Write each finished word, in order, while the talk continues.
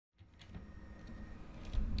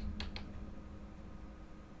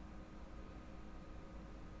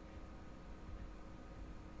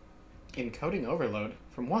Encoding overload?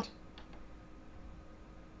 From what?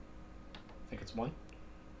 I think it's 1.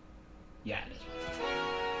 Yeah, it is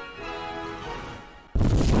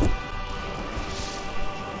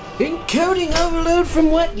 1. Encoding overload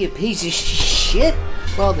from what, you piece of shit?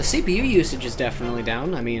 Well, the CPU usage is definitely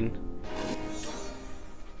down. I mean...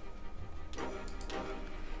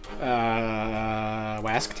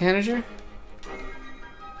 Wask Tanager?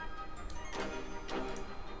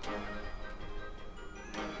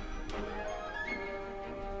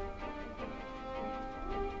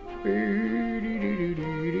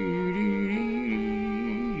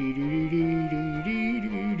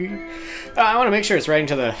 I want to make sure it's writing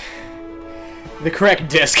to the correct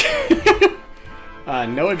disk.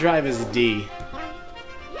 Noah drive is D,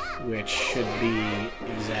 which should be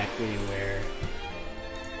exactly where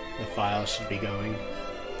the file should be going.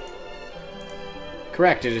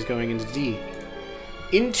 Correct, it is going into D.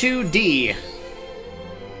 Into D.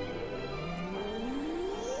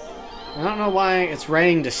 I don't know why it's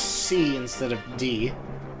writing to C instead of D.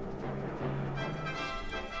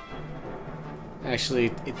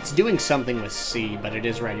 Actually, it's doing something with C, but it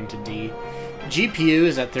is writing to D. GPU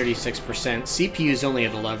is at 36%. CPU is only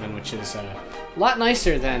at 11, which is a lot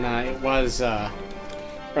nicer than it was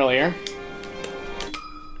earlier.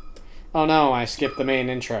 Oh no, I skipped the main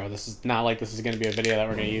intro. This is not like this is going to be a video that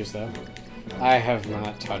we're going to use, though. I have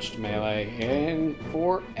not touched Melee in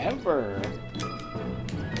forever.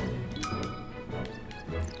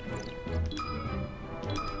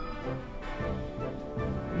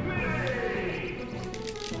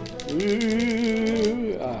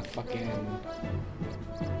 Ooh, fucking...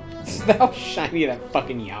 How shiny that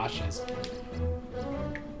fucking Yash is.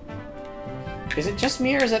 Is it just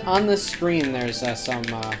me, or is it on the screen there's some,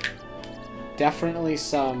 definitely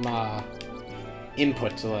some,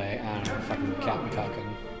 input delay? I don't know, fucking Captain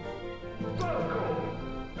Falcon.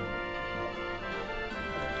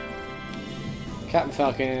 Captain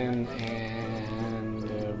Falcon and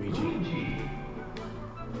Luigi.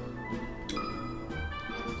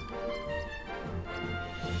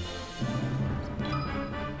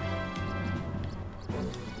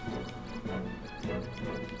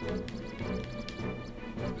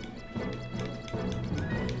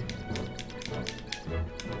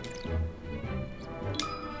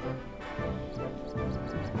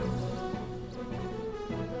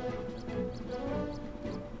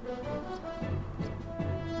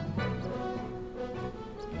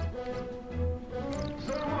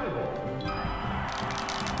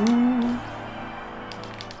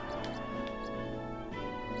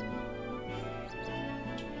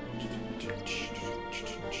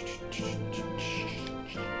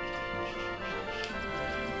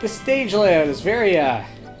 The stage layout is very,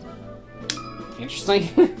 interesting.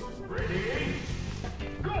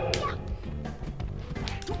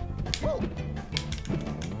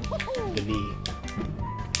 The knee.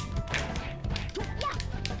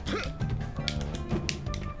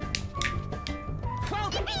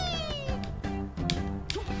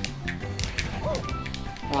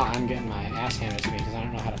 Oh, I'm getting my ass handed to me because I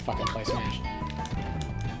don't know how to fucking play Smash.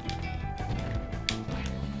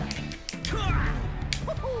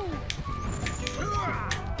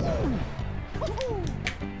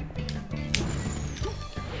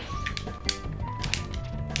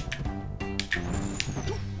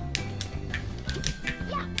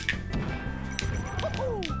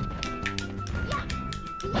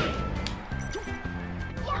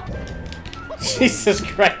 Jesus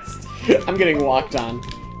Christ. I'm getting walked on.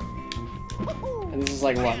 And this is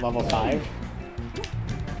like, what, level 5?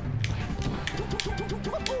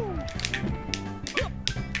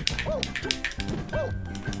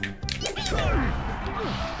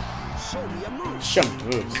 Show me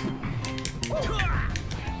moves.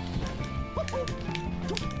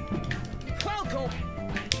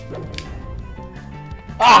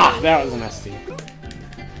 Ah! That was an SD.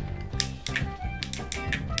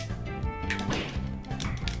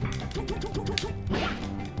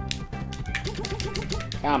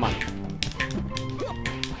 Come on.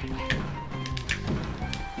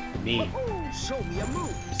 Knee. Show me your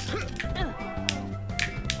moves.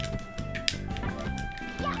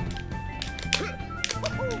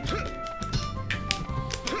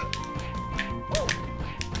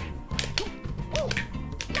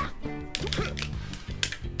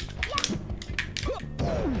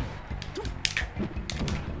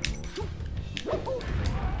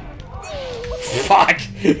 Fuck!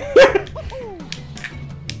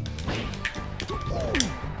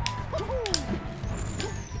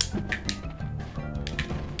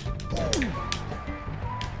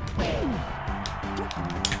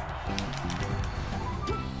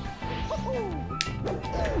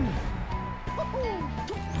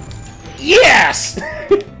 Yes!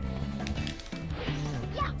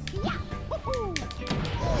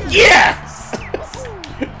 Yes!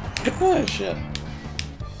 Oh, shit.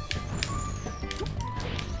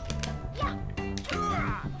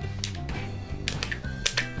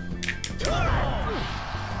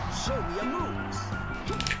 Show me your moves.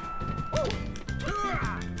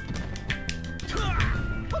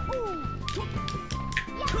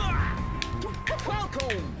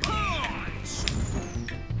 Falcon punch.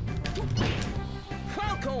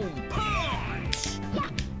 Falcon punch.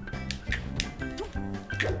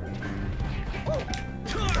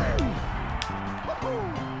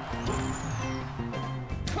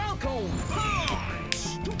 Falcon punch.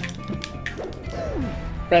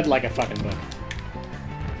 Read like a fucking book.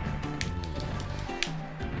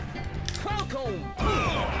 Falcon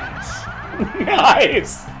punch.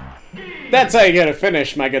 Nice! That's how you get a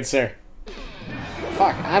finish, my good sir.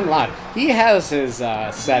 Fuck, I'm loud. He has his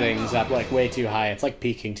settings up like way too high. It's like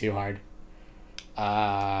peaking too hard.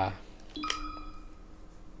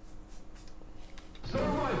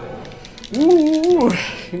 Ooh.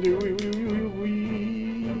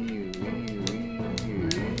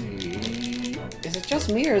 Is it just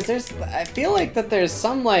me, or is there? I feel like that there's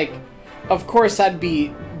some like. Of course, I'd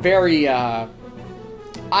be very. I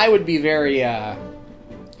would be very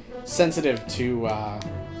sensitive to.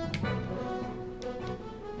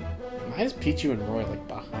 Why is Pichu and Roy like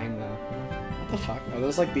behind the? What the fuck? Are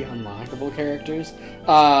those like the unlockable characters?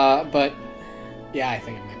 But yeah, I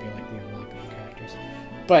think it might be like the unlockable characters.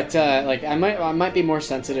 But like I might be more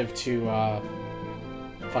sensitive to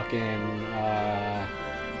fucking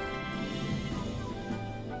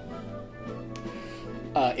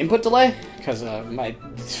input delay because my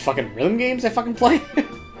fucking rhythm games I fucking play.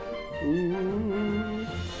 Ooh.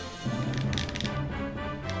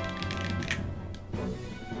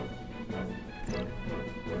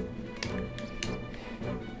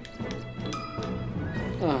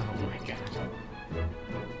 Oh my god.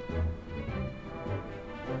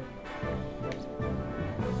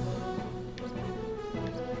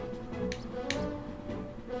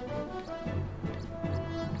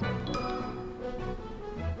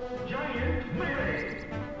 Giant Melee.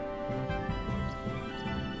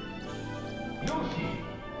 Yoshi.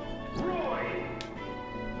 Roy.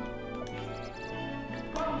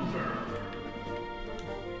 Bowser.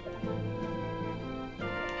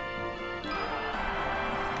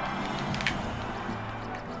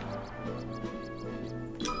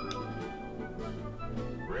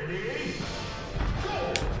 Ready?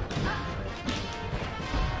 Go!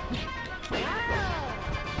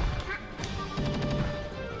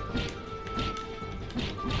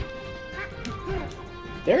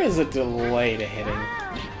 There is a delay to hitting.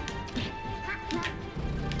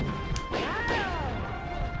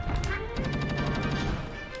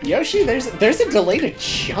 Yoshi, there's a delay to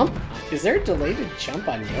jump? Is there a delay to jump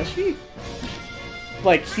on Yoshi?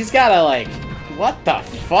 Like, he's gotta, like... What the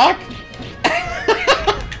fuck?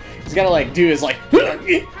 He's gotta, like, do his, like...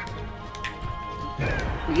 You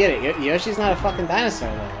get it, Yoshi's not a fucking dinosaur,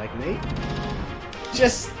 though, like, mate.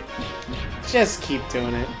 Just keep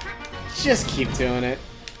doing it. Just keep doing it.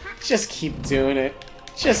 Just keep doing it.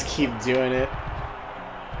 Just keep doing it.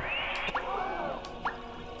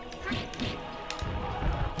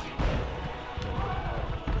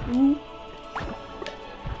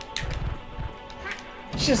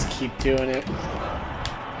 Just keep doing it.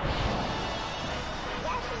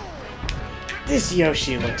 This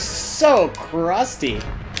Yoshi looks so crusty.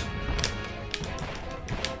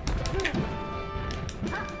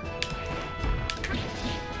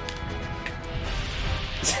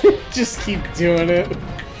 Just keep doing it.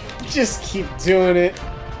 Just keep doing it.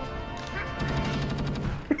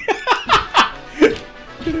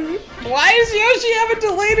 Why does Yoshi have a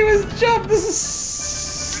delay to his jump? This is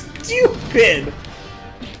stupid.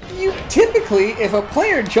 You typically, if a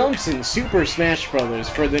player jumps in Super Smash Bros.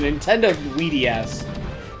 For the Nintendo Wii DS,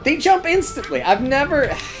 they jump instantly. I've never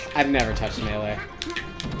touched Melee.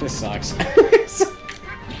 This sucks.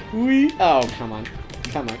 Oh, come on.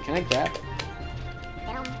 Come on, can I grab?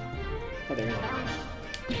 Oh, there is a grab.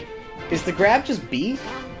 Is the grab just B?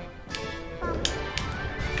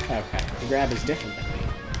 Okay, the grab is different than B.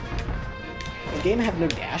 Does the game have no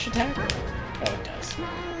dash attack? Oh, it does.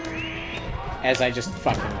 As I just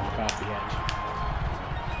fucking walk off the edge.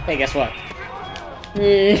 Hey, guess what?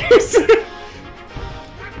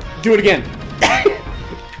 Do it again!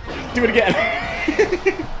 Do it again!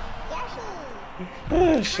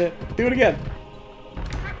 Oh, shit. Do it again!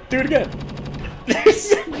 Do it again! Do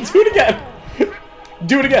it again!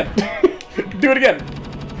 Do it again! Do it again!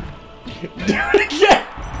 Do it again!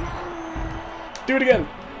 Do it again!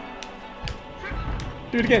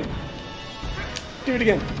 Do it again. Do it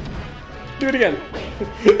again. Do it again.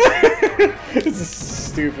 This is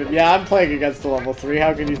stupid. Yeah, I'm playing against a level 3.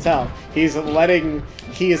 How can you tell? He's letting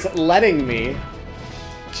me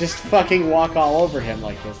just fucking walk all over him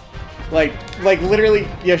like this. Like literally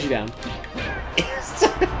Yoshi down.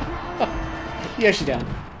 Yoshi down.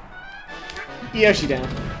 Yoshi down.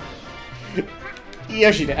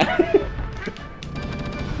 Yoshi down.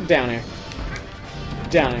 Down air.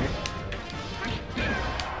 Down air.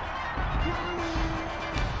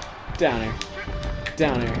 Down air.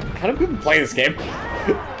 Down air. How do people play this game?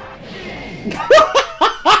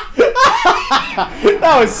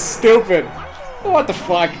 That was stupid. What the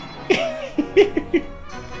fuck?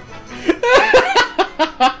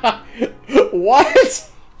 What?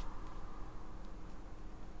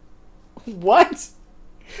 What?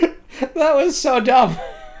 That was so dumb.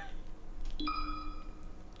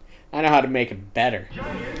 I know how to make it better.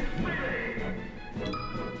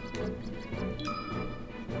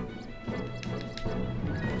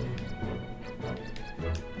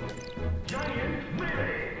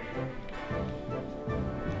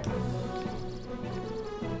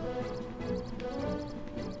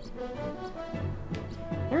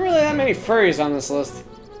 There aren't really that many furries on this list.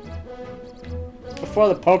 Before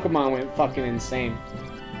the Pokemon went fucking insane.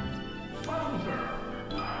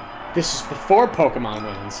 This is before Pokemon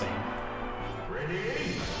went insane.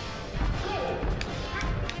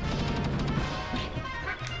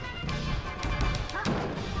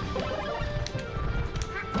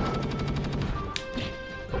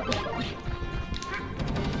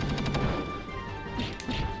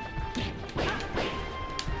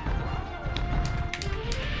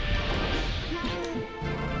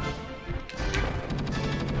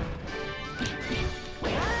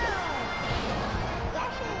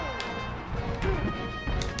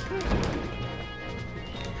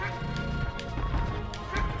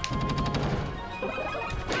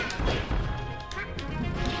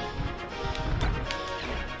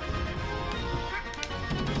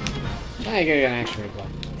 I gotta get an action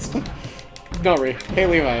replay. No reason. Hey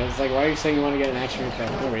Levi, it's like, why are you saying you want to get an action replay?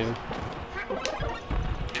 No reason.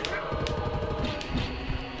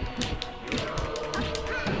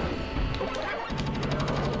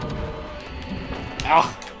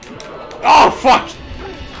 Oh! Oh fuck!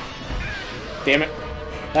 Damn it!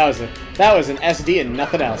 That was an SD and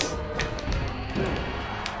nothing else.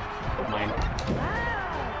 Mine.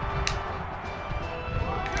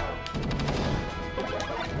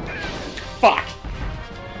 Fuck!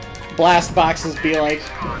 Blast boxes be like...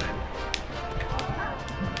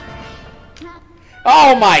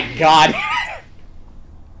 Oh my god!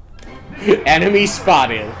 Enemy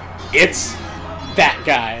spotted. It's that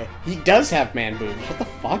guy. He does have man boobs. What the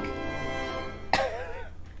fuck?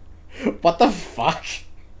 What the fuck?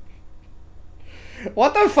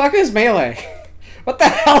 What the fuck is Melee? What the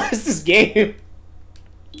hell is this game?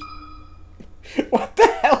 What the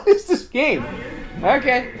hell is this game?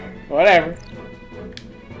 Okay. Whatever.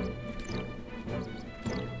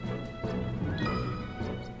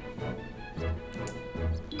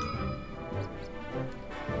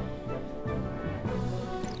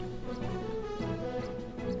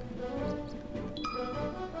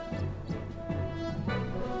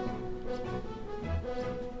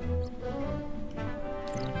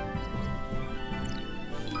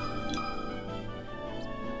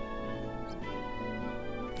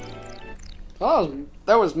 Oh,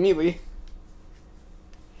 that was Melee.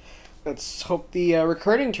 Let's hope the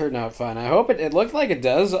recording turned out fine. I hope it looked like it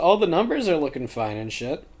does. All the numbers are looking fine and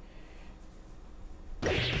shit.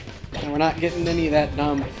 And we're not getting any of that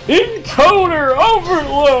dumb encoder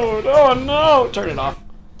overload! Oh no! Turn it off.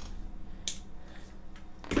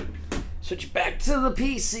 Switch back to the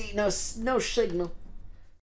PC. No signal.